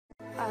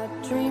I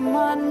dream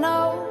I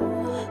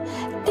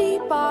know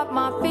deep up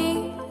my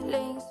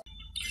feelings.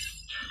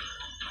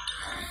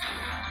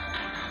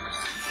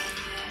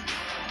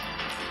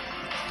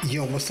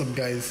 Yo, what's up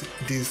guys,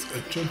 this is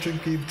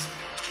Ochoochogift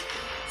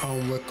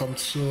and welcome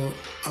to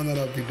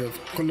another video of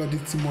COD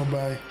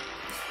Mobile.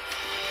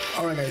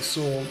 Alright guys,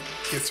 so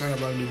it's sorry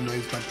about the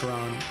noise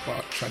background, but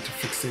I'll try to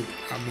fix it.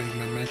 I'm in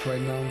my mic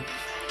right now.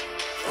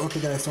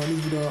 Okay guys, so in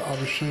this video I'll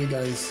be showing you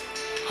guys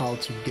how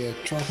to get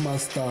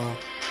Trackmaster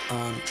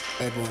and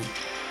Airborne.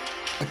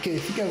 Okay,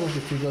 if you guys watched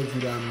the previous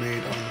video I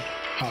made on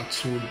how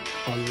to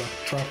unlock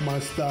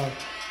Trackmaster,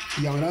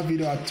 yeah, on that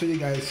video I told you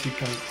guys you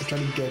can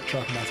actually get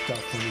Trackmaster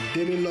from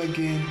the daily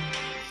login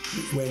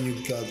when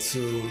you got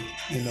to,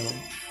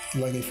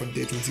 log in for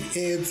day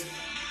 28.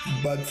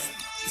 But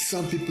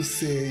some people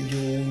say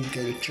you won't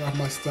get a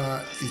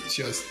Trackmaster, it's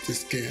just the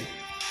scam.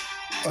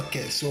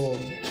 Okay, so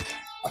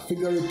I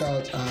figured it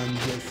out and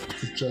yes,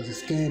 it's just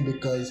a scam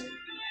because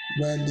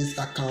when this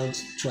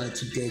account tried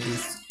to get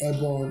this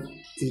Airborne,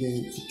 it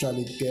didn't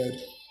actually get.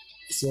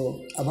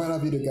 So about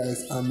that video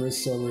guys, I'm really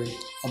sorry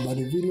about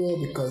the video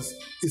because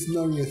it's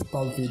not really a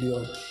spam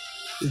video.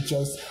 It's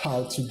just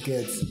how to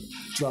get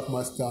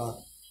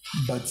Trackmaster,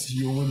 but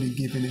you won't be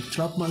given a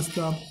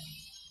Trackmaster.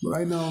 But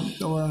right now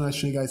I want to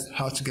show you guys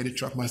how to get a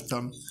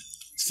Trackmaster.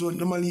 So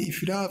normally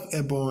if you don't have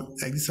Airborne,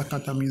 like this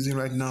account I'm using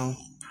right now,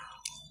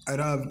 I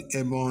don't have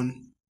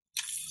Airborne.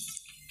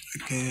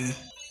 Okay,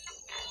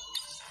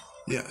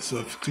 yeah, so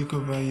if you click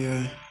over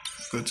here,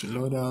 go to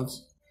loadout.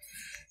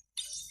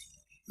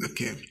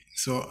 Okay,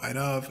 so I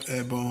don't have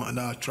Airborne and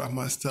I have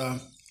Trackmaster,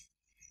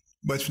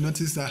 but if you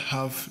notice I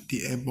have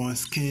the Airborne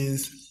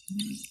skins,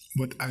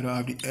 but I don't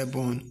have the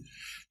Airborne,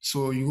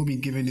 so you will be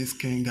given this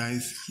skin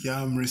guys. Yeah,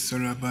 I'm really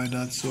sorry about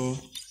that. So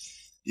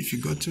if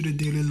you go to the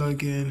daily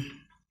login,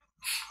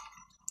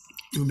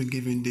 you'll be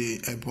given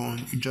the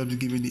Airborne. You just be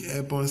given the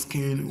Airborne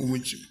skin,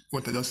 which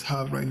what I just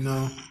have right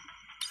now.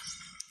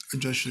 I'll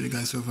just show you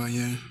guys over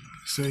here.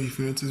 So if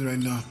you notice right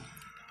now,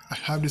 I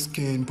have the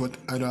skin but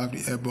I don't have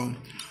the Airborne.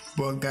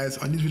 But guys,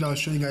 on this video I'll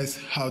show you guys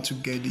how to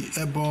get the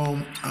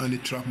Airborne and the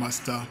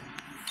Trackmaster.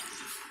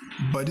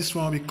 But this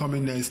one will be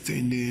coming next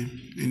in the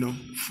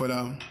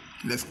further.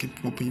 Let's keep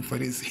hoping for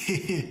this.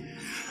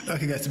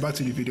 Okay guys, back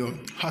to the video.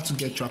 How to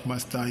get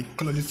Trackmaster in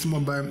COD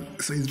Mobile.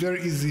 So it's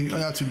very easy. All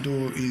you have to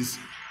do is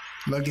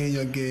log in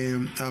your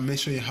game and make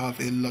sure you have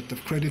a lot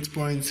of credit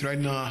points. Right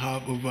now I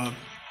have over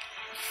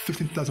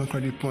 15,000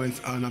 credit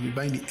points and I'll be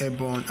buying the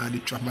Airborne and the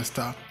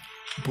Trackmaster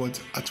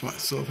both at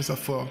once. So first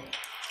of all,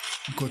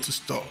 go to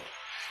store,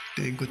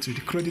 then go to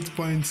the credit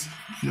points,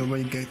 where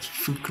you get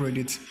full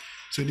credit.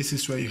 So this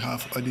is where you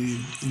have all the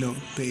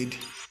paid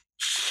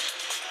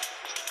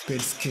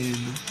skin.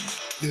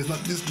 There's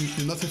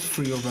nothing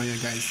free over here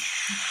guys.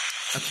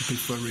 I have to pay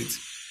for it.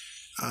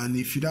 And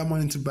if you don't have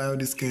money to buy all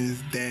the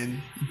skins,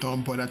 then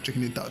don't bother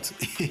checking it out.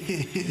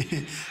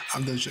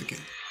 I'm not joking.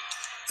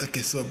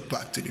 Okay, so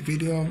back to the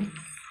video.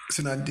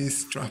 So now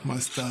this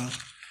Trackmaster,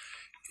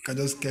 you can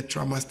just get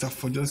Trackmaster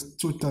for just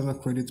 2,000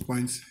 credit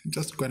points.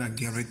 Just go ahead and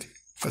get it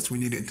because we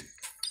need it.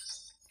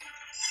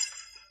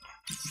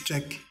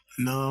 Check.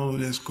 Now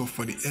let's go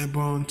for the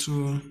Airborne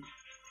too.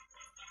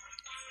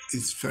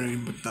 It's very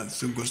important,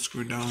 so go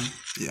scroll down.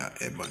 Yeah,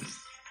 Airborne.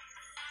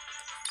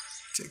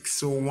 Check.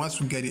 So once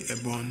we get the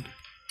Airborne,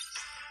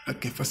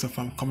 okay, first of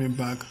all I'm coming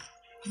back.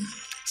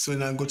 So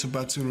now go to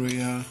Battle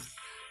Royale,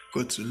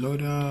 go to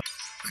loadout.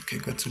 Okay,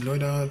 go to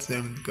loadout,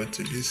 then go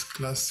to this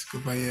class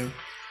over here.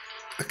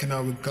 Okay,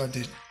 now we got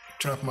the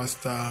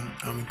Trackmaster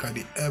and we got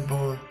the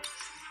Airborne.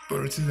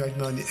 But it is right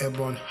now the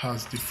Airborne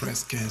has different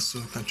skins, so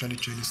you can try to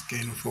change the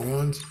skin for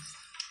once.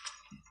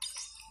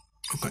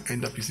 You can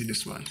end up using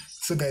this one.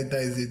 So guys,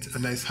 that is it,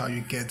 and that is how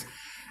you get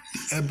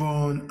the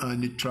Airborne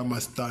and the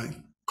Trackmaster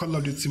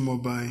COD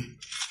Mobile.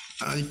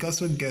 And you can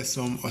also get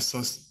some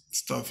awesome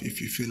stuff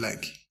if you feel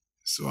like.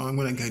 So I'm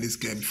gonna get this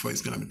guy before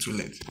it's gonna be too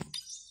late.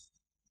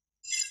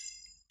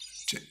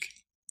 Check.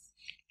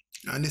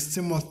 And it's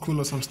still more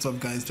cool or some stuff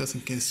guys, just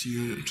in case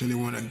you actually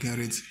want to get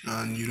it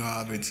and you don't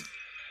have it,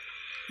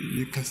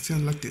 you can still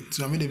unlock it.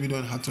 So I made a video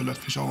on how to unlock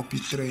special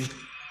OP3.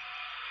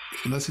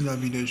 If you're not seeing that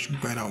video, you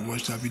should go ahead and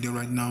watch that video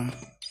right now.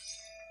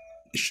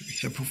 It should be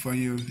helpful for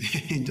you.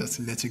 Just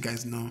to let you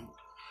guys know.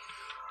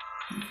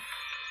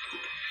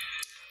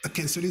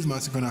 Okay, so this is my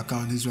second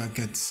account. This is where I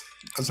get.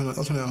 Also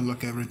when I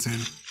unlock everything,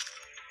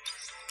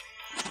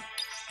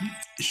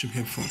 it should be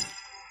helpful.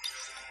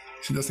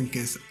 So just in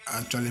case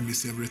I actually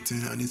miss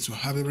everything, I need to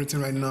have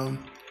everything right now.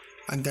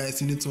 And guys,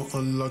 you need to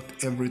unlock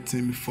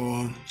everything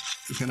before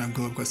it's gonna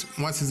go, because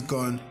once it's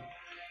gone,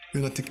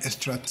 you're gonna take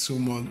extra 2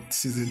 more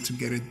seasons to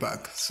get it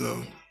back.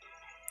 So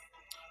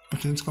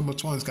but you need to come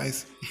but once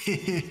guys.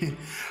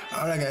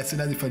 Alright guys, so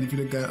that's it for the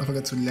video guys. Don't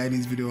forget to like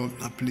this video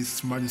and please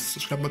smash the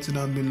subscribe button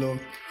down below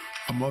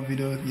for more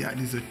videos. Yeah,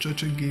 this is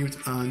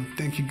Ochoochogift and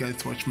thank you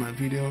guys for watching my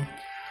video.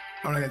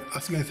 Alright guys, I'll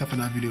see you guys after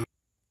that video.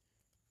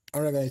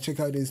 Alright guys, check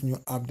out this new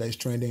app that is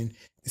trending.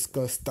 It's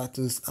called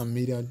Status and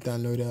Media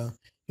Downloader.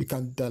 You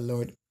can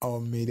download our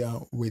media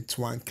with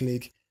one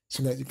click.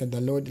 So guys, you can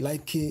download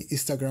Likey,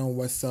 Instagram,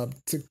 WhatsApp,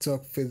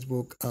 TikTok,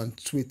 Facebook, and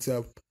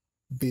Twitter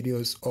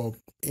videos or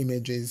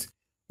images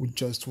with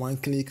just one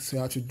click. So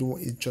you have to do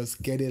is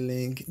just get a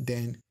link,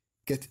 then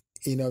get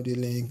in of the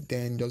link,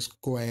 then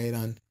just go ahead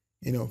and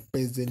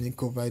paste the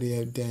link over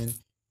there. Then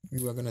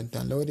you are gonna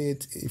download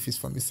it. If it's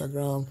from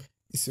Instagram,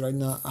 you see right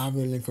now I have a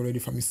link already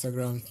from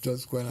Instagram.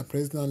 Just go ahead and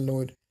press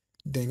download.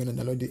 Then you're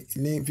gonna download the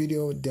link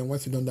video. Then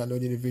once you don't download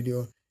the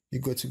video, you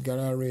go to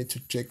gallery to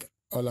check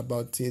all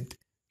about it.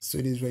 So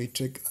this is where you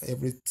check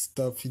every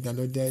stuff you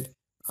downloaded,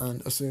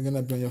 and also you're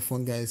gonna be on your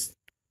phone, guys.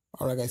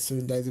 Alright guys, so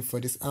that's it for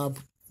this app.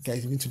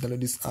 Guys, you need to download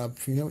this app.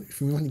 If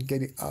you want to get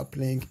the app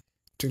link,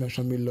 check the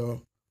description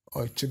below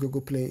or check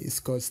Google Play.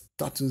 It's called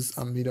Status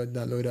and Media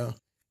Downloader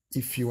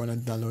if you want to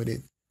download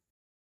it.